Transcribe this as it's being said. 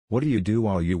What do you do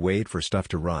while you wait for stuff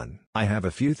to run? I have a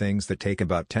few things that take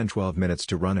about 10-12 minutes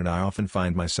to run and I often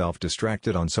find myself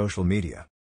distracted on social media.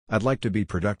 I'd like to be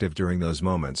productive during those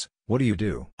moments. What do you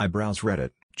do? I browse Reddit,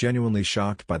 genuinely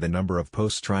shocked by the number of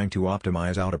posts trying to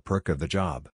optimize out a perk of the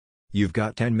job. You've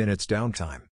got 10 minutes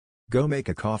downtime. Go make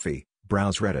a coffee,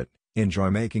 browse Reddit, enjoy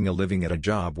making a living at a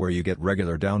job where you get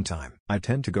regular downtime. I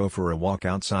tend to go for a walk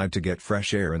outside to get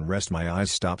fresh air and rest my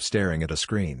eyes, stop staring at a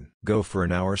screen. Go for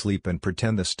an hour sleep and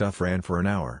pretend the stuff ran for an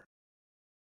hour.